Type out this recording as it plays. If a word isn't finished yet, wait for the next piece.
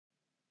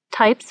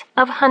Types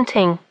of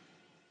hunting.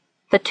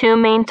 The two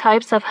main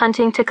types of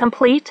hunting to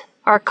complete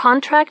are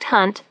contract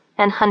hunt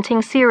and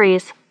hunting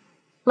series.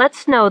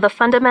 Let's know the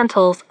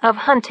fundamentals of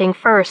hunting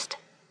first.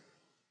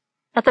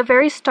 At the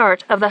very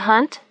start of the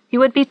hunt, you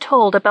would be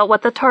told about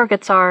what the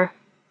targets are.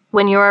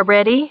 When you are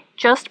ready,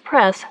 just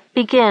press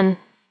Begin.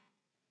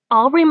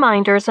 All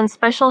reminders and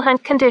special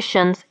hunt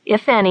conditions,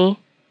 if any,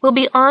 will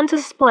be on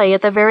display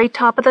at the very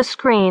top of the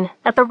screen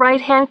at the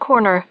right-hand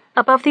corner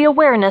above the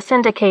awareness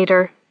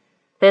indicator.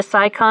 This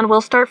icon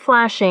will start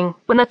flashing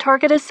when the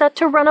target is set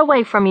to run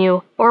away from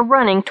you or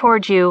running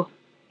towards you,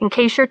 in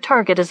case your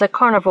target is a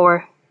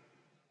carnivore.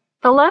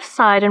 The left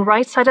side and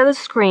right side of the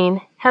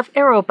screen have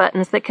arrow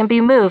buttons that can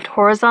be moved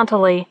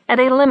horizontally at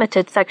a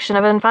limited section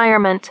of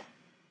environment.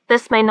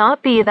 This may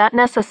not be that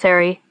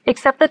necessary,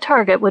 except the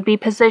target would be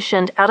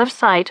positioned out of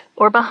sight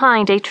or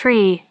behind a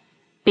tree.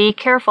 Be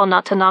careful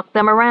not to knock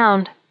them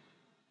around.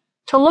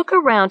 To look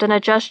around and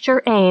adjust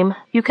your aim,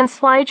 you can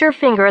slide your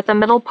finger at the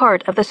middle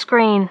part of the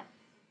screen.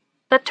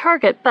 The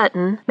Target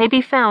button may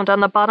be found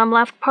on the bottom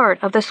left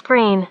part of the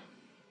screen.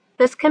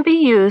 This can be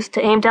used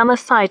to aim down the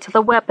sights of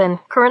the weapon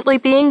currently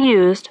being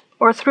used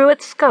or through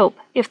its scope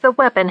if the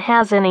weapon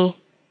has any.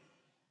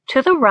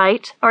 To the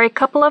right are a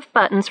couple of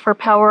buttons for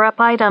power-up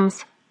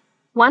items.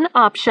 One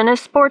option is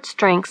sports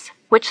drinks,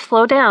 which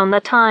slow down the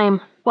time,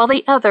 while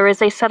the other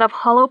is a set of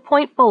hollow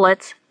point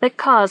bullets that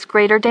cause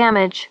greater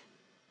damage.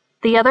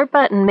 The other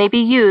button may be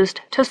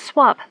used to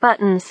swap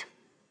buttons.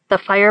 The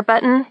fire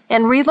button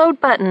and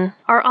reload button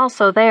are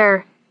also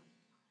there.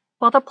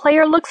 While the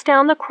player looks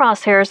down the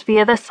crosshairs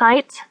via the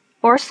sights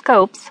or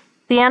scopes,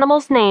 the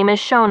animal's name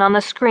is shown on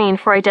the screen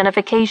for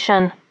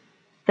identification.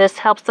 This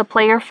helps the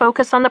player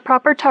focus on the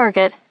proper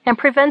target and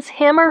prevents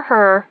him or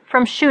her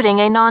from shooting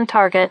a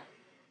non-target.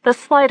 The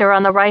slider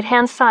on the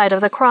right-hand side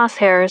of the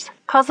crosshairs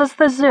causes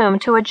the zoom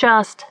to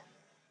adjust.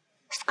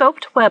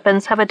 Scoped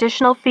weapons have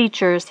additional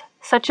features,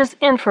 such as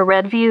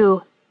infrared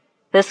view.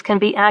 This can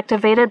be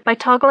activated by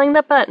toggling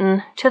the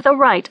button to the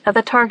right of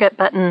the target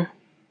button.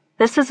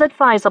 This is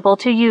advisable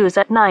to use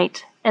at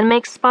night and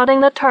makes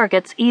spotting the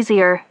targets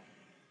easier.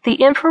 The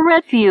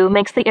infrared view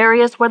makes the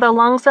areas where the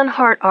lungs and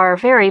heart are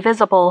very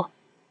visible.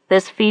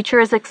 This feature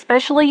is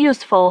especially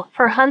useful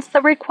for hunts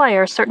that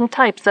require certain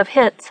types of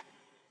hits.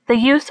 The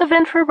use of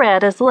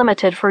infrared is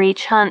limited for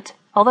each hunt,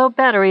 although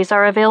batteries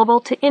are available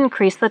to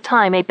increase the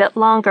time a bit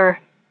longer.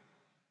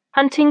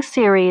 Hunting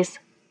series.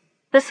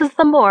 This is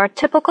the more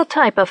typical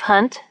type of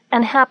hunt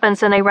and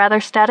happens in a rather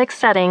static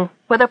setting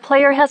where the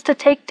player has to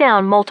take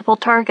down multiple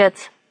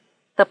targets.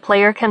 The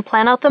player can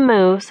plan out the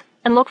moves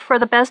and look for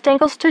the best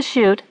angles to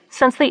shoot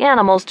since the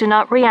animals do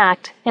not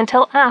react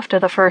until after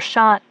the first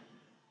shot.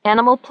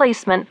 Animal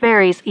placement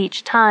varies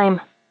each time.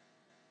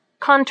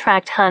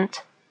 Contract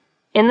hunt.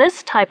 In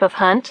this type of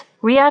hunt,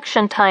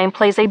 reaction time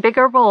plays a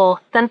bigger role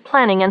than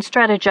planning and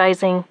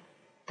strategizing.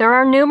 There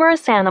are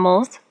numerous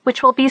animals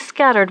which will be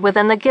scattered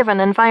within the given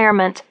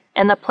environment,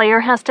 and the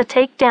player has to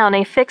take down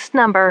a fixed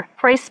number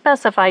for a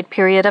specified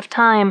period of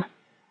time.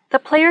 The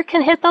player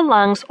can hit the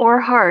lungs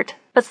or heart,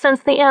 but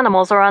since the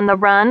animals are on the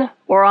run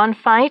or on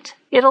fight,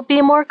 it'll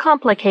be more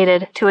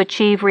complicated to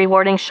achieve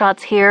rewarding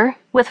shots here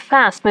with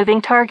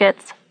fast-moving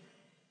targets.